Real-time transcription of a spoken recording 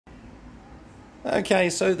Okay,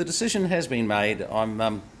 so the decision has been made. I'm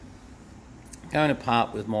going to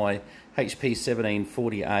part with my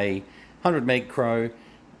HP1740A 100 meg Crow.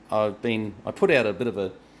 I put out a bit of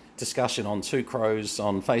a discussion on two Crows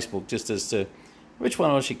on Facebook just as to which one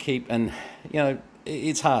I should keep, and you know,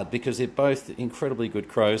 it's hard because they're both incredibly good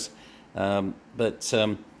Crows, but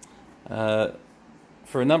for a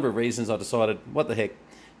number of reasons I decided, what the heck,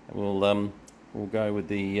 we'll go with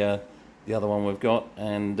the other one we've got,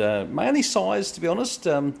 and mainly size, to be honest.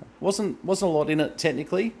 Wasn't a lot in it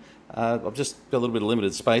technically. I've just got a little bit of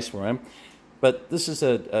limited space where I am, but this is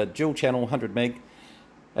a dual channel 100 meg.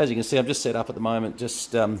 As you can see, I'm just set up at the moment,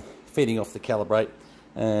 just feeding off the calibrate,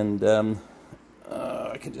 and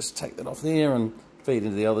I can just take that off there and feed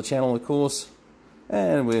into the other channel, of course,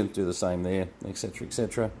 and we'll do the same there, etc,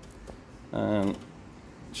 etc.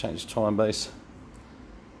 Change time base.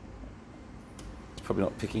 It's probably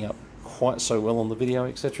not picking up quite so well on the video,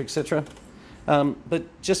 etc, etc.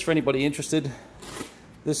 But just for anybody interested,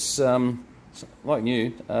 this like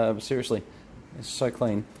new, seriously, it's so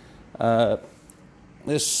clean.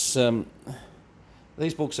 These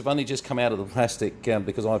books have only just come out of the plastic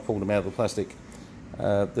because I pulled them out of the plastic.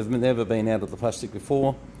 They've never been out of the plastic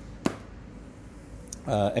before.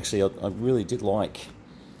 Actually, I really did like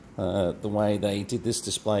the way they did this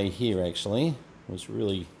display here. Actually, it was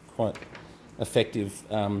really quite effective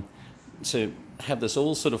to have this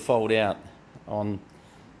all sort of fold out on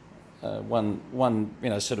one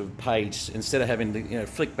sort of page, instead of having to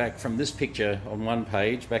flick back from this picture on one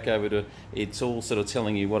page back over to, it's all sort of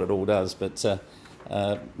telling you what it all does, but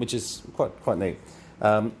which is quite neat.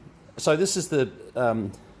 So this is the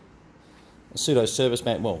pseudo service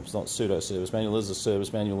manual. Well, it's not pseudo service manual. It's a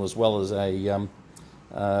service manual as well as a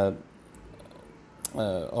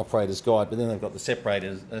operator's guide, but then they've got the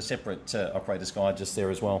separate operator's guide just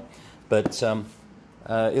there as well. But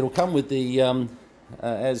it'll come with the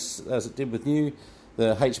as it did with new,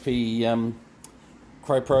 the HP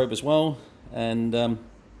Crow probe as well, and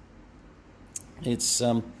it's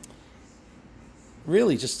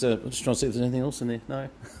really just I'm just trying to see if there's anything else in there. No.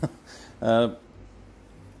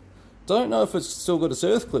 Don't know if it's still got its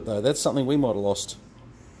earth clip though. That's something we might have lost.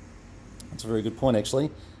 That's a very good point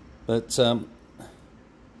actually, but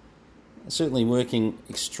certainly working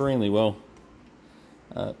extremely well.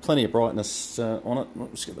 Plenty of brightness on it.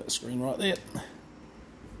 Let's get that screen right there.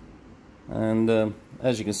 And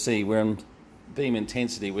as you can see, we're on beam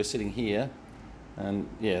intensity. We're sitting here, and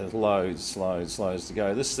yeah, loads to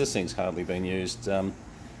go. This thing's hardly been used.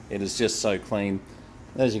 It is just so clean.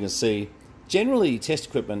 As you can see, generally test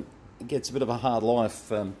equipment gets a bit of a hard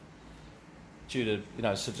life due to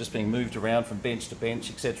sort of just being moved around from bench to bench,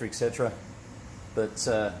 etc, etc. But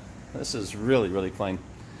this is really clean.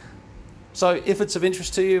 So if it's of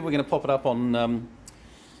interest to you, we're going to pop it up on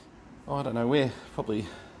I don't know where, probably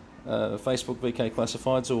Facebook VK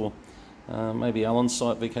Classifieds, or maybe Alan's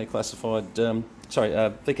site VK Classified,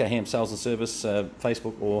 VK Ham Sales and Service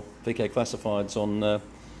Facebook, or VK Classifieds on the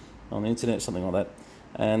internet, something like that.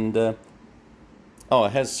 And it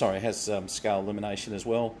has scale elimination as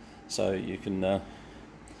well, so you can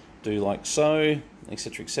do like so,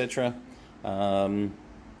 etc, etc. Another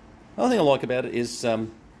thing I like about it is the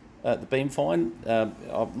beam find. A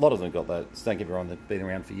lot of them got that. Don't get me wrong, they've been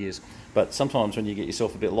around for years. But sometimes when you get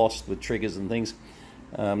yourself a bit lost with triggers and things,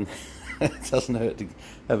 it doesn't hurt to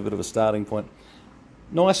have a bit of a starting point.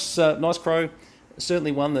 Nice Crow.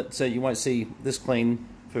 Certainly one that you won't see this clean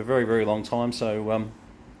for a very long time. So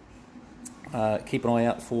keep an eye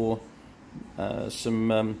out for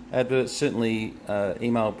some adverts. Certainly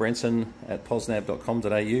email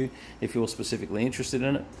brenton@posnab.com.au if you're specifically interested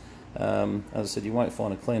in it. As I said, you won't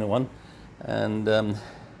find a cleaner one, and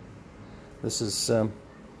this is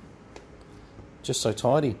just so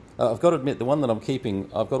tidy. I've got to admit, the one that I'm keeping,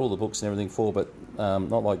 I've got all the books and everything for, but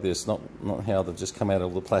not like this, not how they've just come out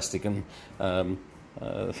of the plastic. And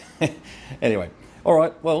anyway, all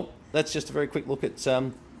right, well, that's just a very quick look at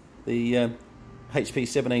the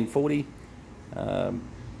HP1740.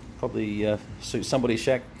 Probably suits somebody's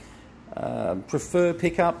shack. Prefer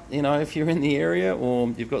pickup, if you're in the area, or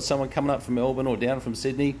you've got someone coming up from Melbourne or down from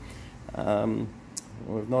Sydney.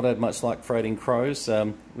 We've not had much luck freighting Crows.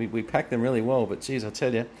 We pack them really well, but geez, I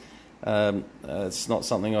tell you, it's not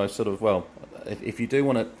something I sort of, well, if you do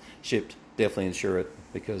want it shipped, definitely insure it,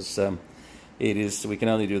 because it is, we can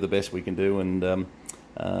only do the best we can do, and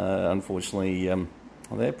unfortunately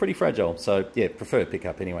they're pretty fragile. So yeah, prefer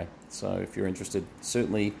pickup anyway. So if you're interested,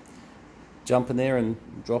 certainly jump in there and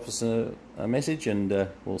drop us a message, and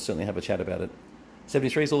we'll certainly have a chat about it.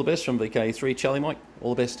 73's all the best from VK3 Charlie Mike.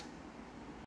 All the best.